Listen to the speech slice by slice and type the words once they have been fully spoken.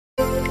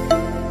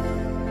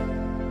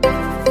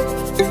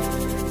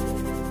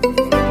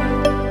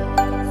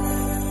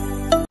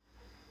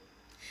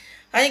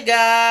Hi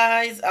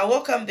guys,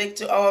 welcome back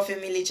to our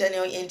family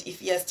channel, and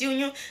if you are still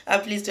new,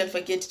 please don't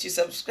forget to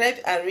subscribe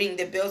and ring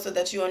the bell so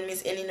that you won't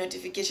miss any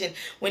notification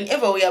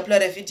whenever we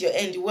upload a video.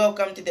 And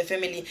welcome to the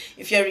family.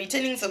 If you are a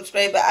returning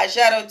subscriber, a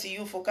shout out to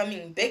you for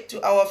coming back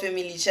to our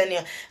family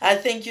channel.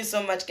 Thank you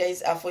so much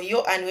guys for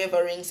your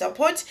unwavering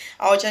support.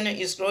 Our channel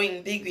is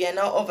growing big. We are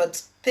now over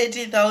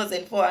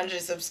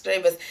 30,400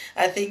 subscribers.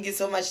 Thank you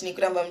so much.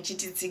 Nikuramba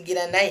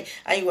mchititsigira nhai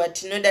aiwa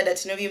tinodada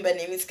tinovimba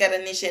nemiskara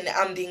nation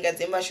ambinga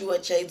dzemashuwa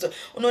chaidzo.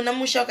 Unoona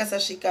musha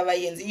wakasasvika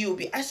vayenzi, you'll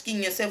be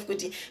asking yourself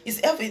kuti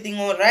is everything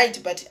all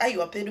right? But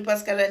aiwa pedu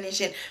paskara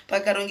nation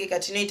pakarongeka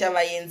tinoita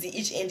vayenzi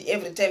each and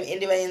every time,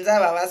 and vayenzi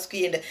ava havasi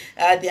kuenda,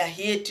 they are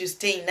here to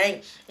stay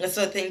nine.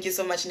 So thank you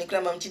so much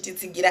Nikuramba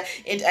mchititsigira,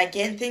 and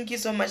again thank you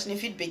so much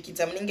nefeedback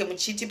dzamunenge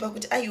muchitipa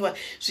kuti aiwa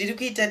zviri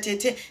kuita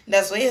tete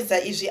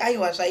ndazoedza izvi,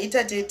 aiwa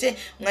zvaita tete,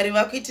 mwari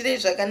vakuitirei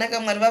zvakanaka,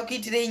 mwari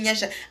vakuitirei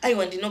nyasha,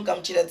 aiwa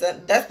ndinogamuchira.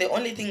 That's the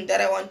only thing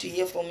that I want to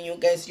hear from you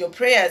guys. Your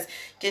prayers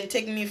can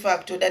take me far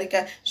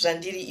kutodarika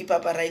zvandiri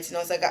ipapa right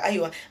now. Saka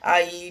aiwa,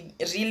 I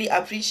really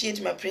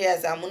appreciate my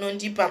prayers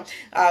amunondipa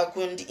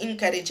kundi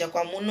encourage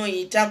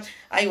kwamunoita.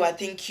 Aiwa,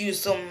 thank you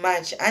so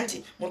much.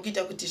 Anti muri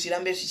kuita kuti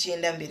zvirambe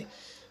zvichienda mberi.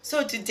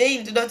 So today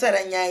ndoda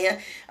kutaura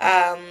nyaya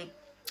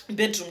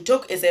bedroom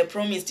talk, as I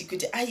promised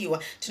kuti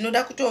aiwa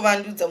tinoda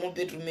kutovandudzwa mu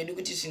bedroom medu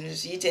kuti zvinhu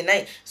zviite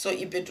nai. So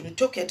I bedroom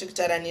talk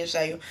yatikutaura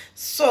nezvayo.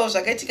 So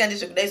zvakaitika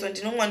ndezvekudai, so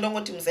ndinomwa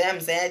ndongoti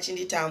muzaya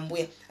achindita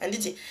ambuya,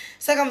 handiti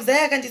saka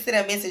muzaya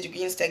akandisira message ku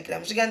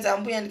Instagram zvikanzi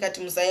ambuya,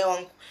 ndikati muzaya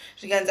wangu,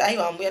 zvikanzi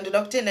aiwa ambuya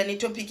ndoda kutenda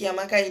netopic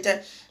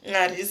yamakaita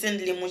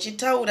recently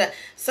muchitaura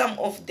some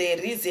of the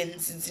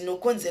reasons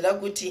dzinokonzera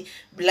kuti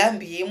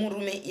blambi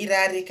yemurume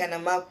irare kana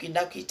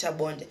makuenda kuita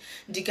bonde.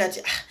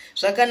 Ndikati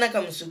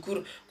zvakanaka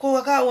muzukuru, ko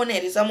wakaona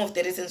here some of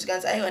the reasons?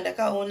 Zvikanzi aiwa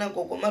ndakaona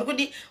gogo, mari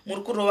kudi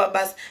muri kurova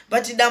basa,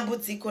 but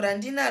dambudziko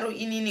randinaro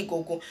inini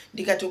gogo.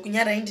 Ndikati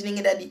kunyarai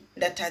ndinenge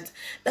ndatadza.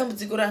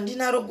 Dambudziko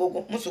randinaro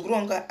gogo, muzukuru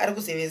wangu ari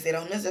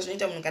kuzevezera. Unoziva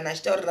zvinoita munhu kana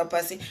achitaurira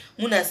pasi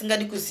munhu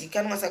asingadi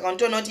kuzikanwa, saka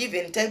unotoona kuti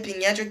even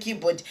typing yacho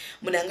keyboard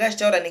munhu anga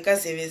achitaura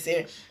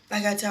nekazevezera.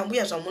 Akati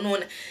ambuya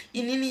zvamunoona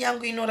inini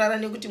yangu inorara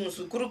nekuti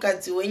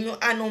muzukurukadzi wenyu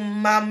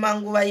anomama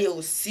nguva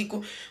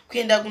yeusiku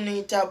kuenda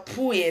kunoita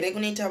puu here,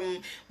 kunoita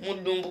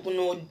mudumbu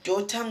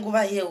kunodhota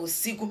nguva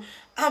yeusiku.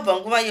 Abva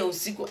nguva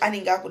yeusiku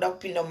anenge akuda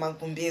kupinda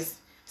mumagumbezi.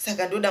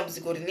 Saka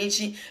ndodambudziko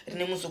rinechi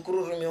rine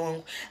muzukururume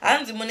wangu.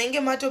 Hanzi munenge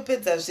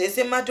matopedza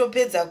zvese,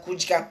 matopedza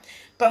kudya,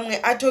 pamwe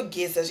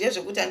atogeza zviya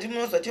zvekuti handi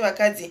munozwa kuti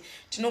vakadzi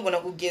tinogona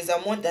kugeza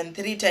more than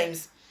 3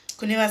 times.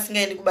 Kune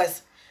vasingaendi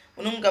kubasa,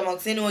 unomuka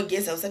makuseni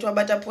wogeza usati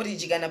wabata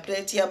porridge kana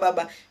plate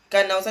yababa,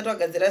 kana usati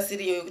wagadzira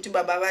siriyo yokuti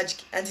baba vadye,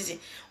 handiti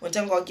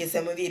unotanga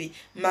wageza muviri.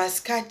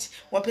 Maskati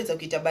wapedza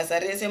kuita basa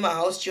rese,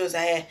 house chores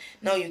aya,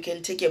 now you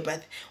can take a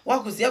bath.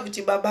 Wakuziya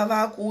kuti baba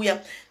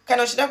vakuuya,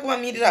 kana uchida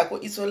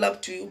kuvamirirako it's all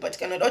up to you, but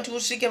kana uda kuti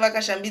usvike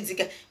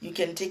vakashambidzika you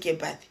can take a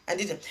bath,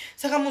 handiti.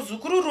 Saka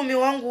muzukururume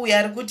wangu uyu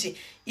ari kuti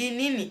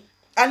inini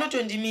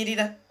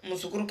anotondimirira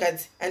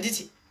muzukurukadzi,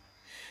 handiti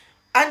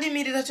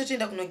andimirira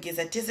totoenda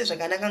kunogeza tese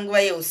zvakanaka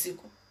nguva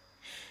yeusiku.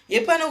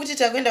 Yepano kuti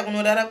takuenda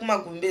kunorara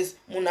kumagumbezi,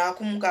 munhu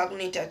akumuka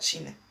akunoita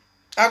tsvina,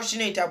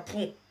 akuchinoita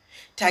puu,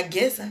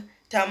 tageza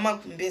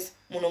tamagumbezi,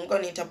 munhu omuka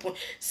unoita puu.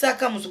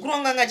 Saka muzukuru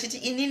wangu anga achiti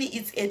inini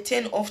it's a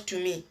turn off to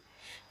me.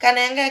 Kana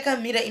yanga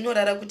yakamira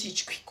inorara kuti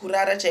chwi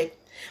kurara chaiko.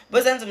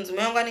 Bozanzi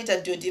mudzimai wangu anoita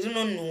Ndodii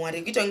rinonhuhwa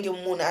rekuita kunge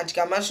munhu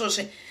adya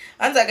masvosve.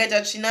 Hanzi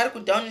akaita tsvina ari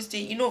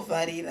kudownstay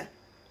inovharira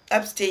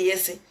upstay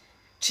yese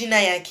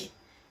tsvina yake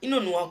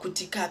inonhuhwa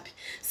kuti kapi.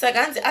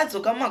 Saka hanzi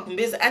adzoka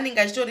mumagumbezi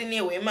anenge achitori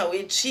nehwema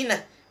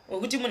hwetsvina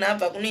wekuti munhu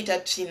abva kunoita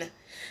tsvina.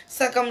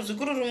 Saka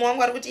muzukururume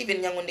wangu ari kuti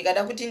even nyange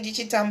ndikada kuti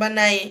ndichitamba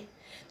naye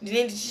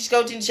ndine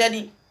ndichitya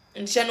kuti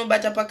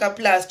ndichanobata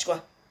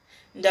pakaplastywa,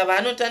 ndava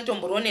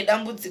anotantomborwa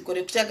nedambudziko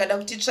rekuti akada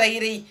kuti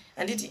tsvairei,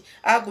 handiti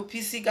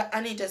akupisika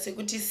anoita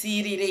sekuti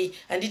siirirei,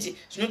 handiti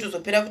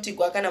zvinotozopera kuti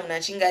gwa kana munhu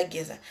achinge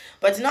ageza.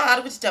 But now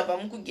ari kuti tabva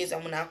mukugeza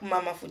munhu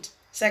akumama futi.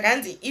 Saka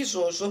hanzi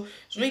izvozvo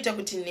zvinoita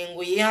kuti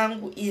nhengo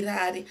yangu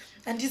irare.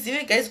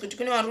 Handizivi guys kuti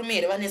kune varume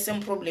here vane same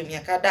problem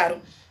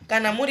yakadaro.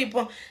 Kana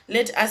muripo,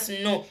 let us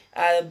know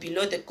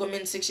below the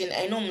comment section.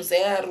 I know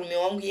muzaya rume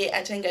wangu ye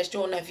achange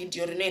achitoona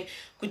video rine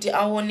kuti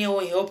aonewo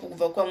help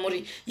kubva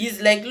kwamuri. He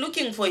is like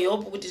looking for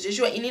help kuti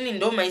zveshuwa inini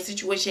ndo my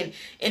situation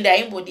and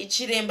haimbodi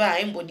chiremba,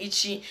 haimbodi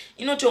chi,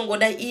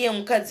 inotongoda iye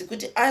mukadzi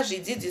kuti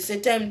azvidzidzise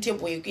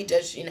timetable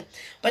yekuita zvina.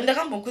 But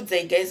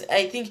ndakambokudzai guys,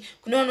 I think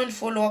kune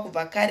vanondifollowa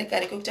kubva kare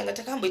kwekutanga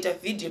takamboita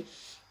video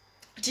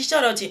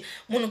tichitaura kuti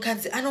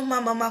munhukadzi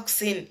anomama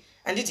makuseni,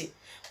 handiti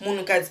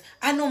munhukadzi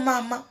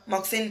anomama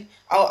makuseni,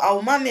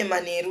 aumame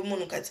manheru.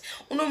 Munhukadzi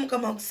unomuka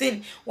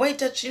makuseni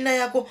waita tsvina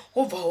yako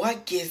wobva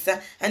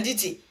wageza,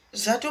 handiti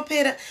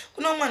zvatopera.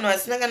 Kuna mwana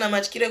asina kana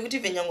matyiro ekuti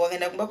venyango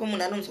wakaenda kumba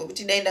kwemunhu anonzwa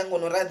kuti dai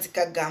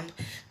ndangonoradzika gamba.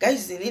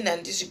 Guys, inini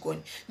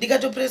handizvigoni.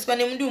 Ndikatopreswa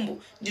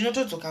nemudumbu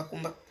ndinotodzoka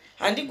kumba.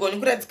 handigoni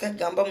kuradzika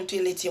gamba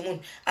mutoilet yemunhu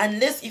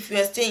unless if you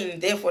are staying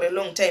there for a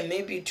long time,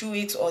 maybe 2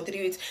 weeks or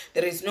 3 weeks,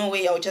 there is no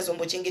way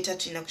auchazombochengeta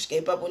tsvina kusvika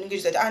ipapo unenge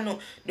uchizati ano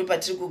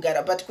ndopatiri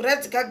kugara. But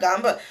kuradzika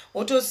gamba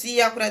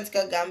wotosiya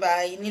kuradzika gamba,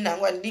 haini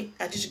nhangu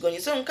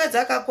handizvigoni. So mukadzi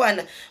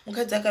akakwana,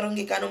 mukadzi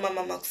akarongeka,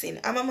 anomama makuseni.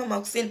 Amama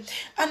makuseni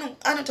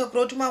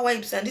anotakurawo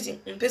tumawipes, handiti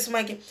mupesi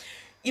make.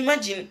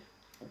 Imagine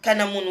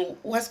kana munhu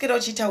waswera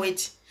uchiita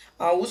weti,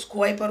 hausi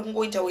kuwaipa, uri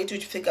kungoita weti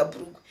uchipfeka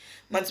bhurugwa.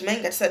 Madzimai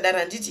ngatisadaro,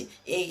 handiti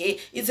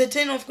it's a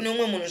turn off kune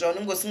umwe munhu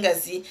zvaunenge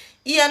usingazivi.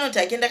 Iye anoti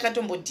hake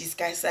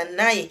ndakatombodiscussa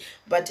naye,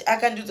 but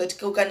akandiudza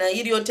kuti kana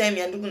iriyo time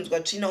yandiri kunzwa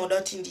tsvina uda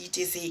kuti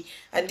ndiite sei,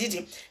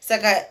 handiti.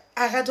 Saka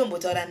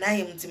akatombotaura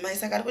naye mudzimai,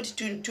 saka ari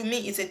kuti to me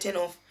it's a turn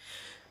off.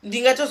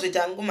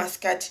 Ndingatozoita hangu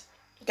masikati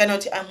kana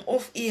kuti I'm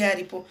off iye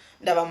aripo,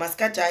 ndava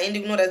masikati haendi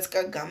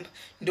kunoradzika gamba,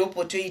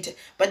 ndopotoita.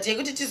 But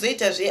yekuti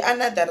tizoitazve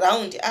another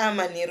round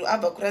manheru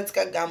abva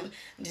kuradzika gamba,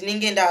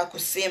 ndinenge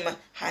ndaakusema,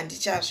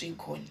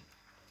 handichazvigoni.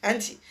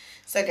 Anti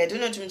saka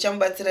itonoti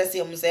muchamubatsira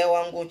sei muzaya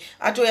wangu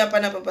atoya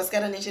panapa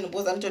pasikara nation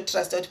boss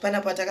anototrust kuti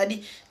panapa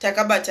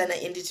takabatana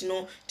and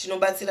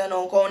tinobatsirana.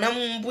 Ukaona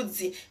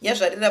mbudzi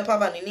yazvarira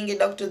pavanhu inenge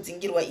ida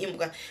kutodzingirwa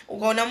imbwa,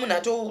 ukaona munhu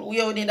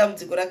atouya unoenda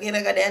mudziko rake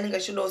rakadai, anenge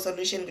achidawo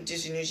solution kuti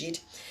zvinhu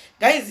zviite.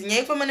 Guys, nyaya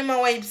yekufamba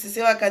nemawipes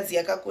sevakadzi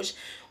yakakosha.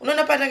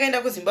 Unoona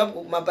patakaenda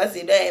kuZimbabwe kumabhazi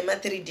edu aya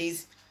ema3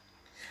 days,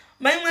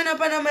 mai mwana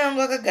pana mai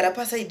wangu akagara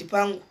pasaidi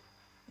pangu,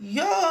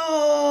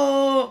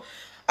 yo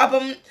apa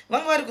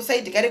vanga vari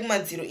kusaidi kare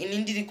kumadziro, ini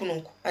ndiri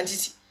kunoku,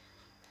 handiti.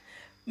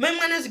 Mai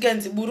mwana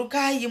zvikanzi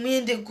burukai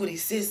muende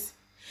kurecess,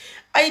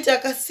 aiti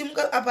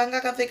akasimuka apa anga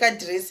akapfeka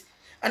dress.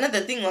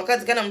 Another thing,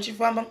 wakadzi kana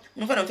muchifamba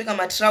munofanira kupfeka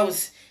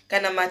matrousers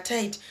kana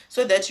matight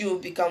so that you will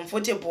be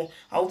comfortable.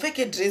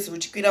 Haupfeke dress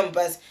uchikwira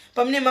mubhazi,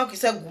 pamune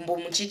makuisa gumbo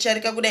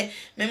muchicharika kudai.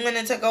 Mai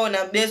mwana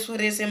takaona besu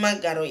rese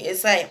magaro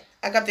esaya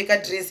akapfeka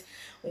dress,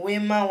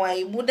 wema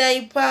waibuda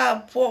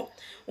ipapo.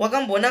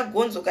 Wakamboona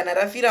gonzo kana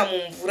rafira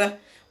mumvura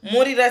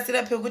mori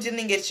rasira pekuti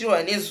rinenge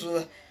richirwa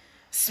nezuva,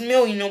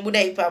 smell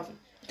inobuda ipapo.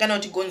 Kana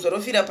kuti gonzo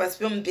rofira pasi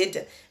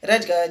pemubhedha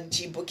radya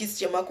chibhokisi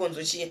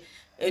chemakonzo chiye,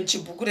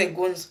 chibhuku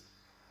regonzo.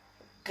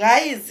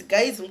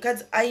 Guys,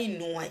 mukadzi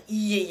ainhuwa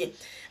iyeye.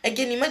 I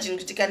can imagine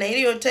kuti kana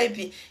iriyo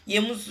type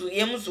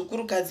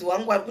yemuzukurukadzi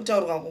wangu ari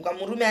kutaurwa kuka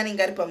murume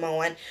anenge ari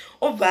pama1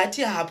 obva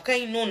ati hapwa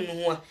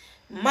inonhuwa,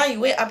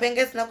 maiwe apa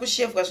inga isina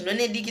kushevwa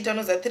zvinonedikita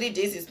unoza 3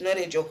 days is not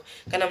a joke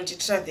kana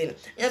muchitravela.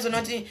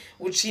 Nyazona kuti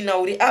utsvina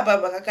uri apa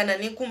pakakana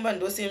nekumba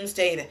ndose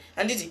mustaira,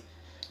 handiti.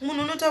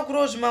 Munhu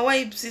unotakurawo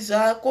zvimawipes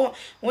zvako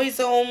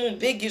woisawo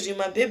mubhegi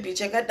zvimabhebhi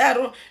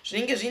chakadaro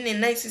zvinenge zvine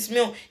nice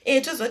smell.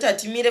 Tozoti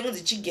hatimire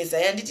kunzi chigeza,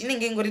 handiti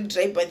inenge ingori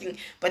dry bathing.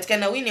 But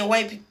kana uine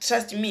wipe,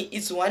 trust me,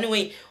 it's one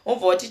way.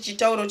 Obva wati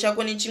chitauro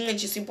chako nechimwe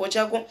chisipo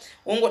chako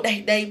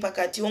wongodai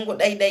pakati,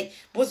 wongodai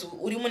bozi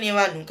uri mune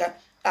vanhu ka.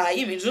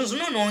 Ivi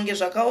zvinononge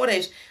zvakaora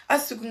izvi,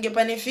 asi kunge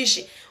pane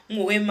fishi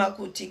muwema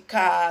kuti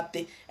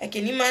kape. I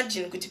can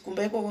imagine kuti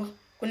kumba ikoko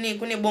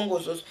kune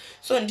bongozozo.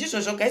 So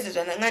ndizvozvo guys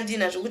zvananga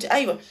ndinazvo kuti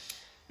aiwa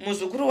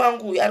muzukuru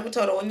wangu uyu ari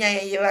kutaurawo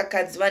nyaya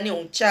yevakadzi vane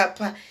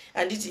uchapa,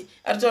 handiti.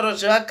 Ari kutaurawo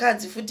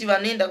zvevakadzi futi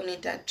vanoenda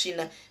kunoita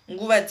tsvina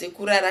nguva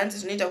dzekurara, hanzi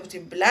zvinoita kuti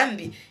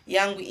blambi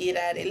yangu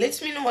irare.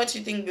 Let me know what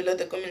you think below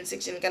the comment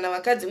section. Kana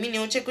vakadzi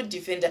muinewo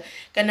chekudefenda,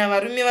 kana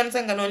varume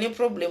vanosanganawo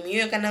neproblem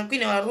iyoyo, kana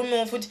kuine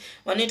varumewo futi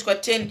vanoitwa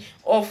turn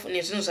off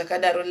nezvinhu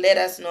zvakadaro, let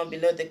us know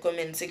below the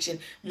comment section.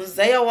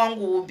 Muzaya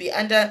wangu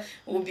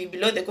will be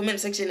below the comment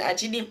section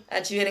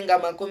achiverenga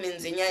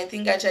macomments enyaya. I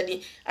think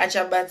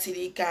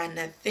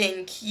achabatsirikana.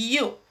 Thank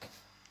you.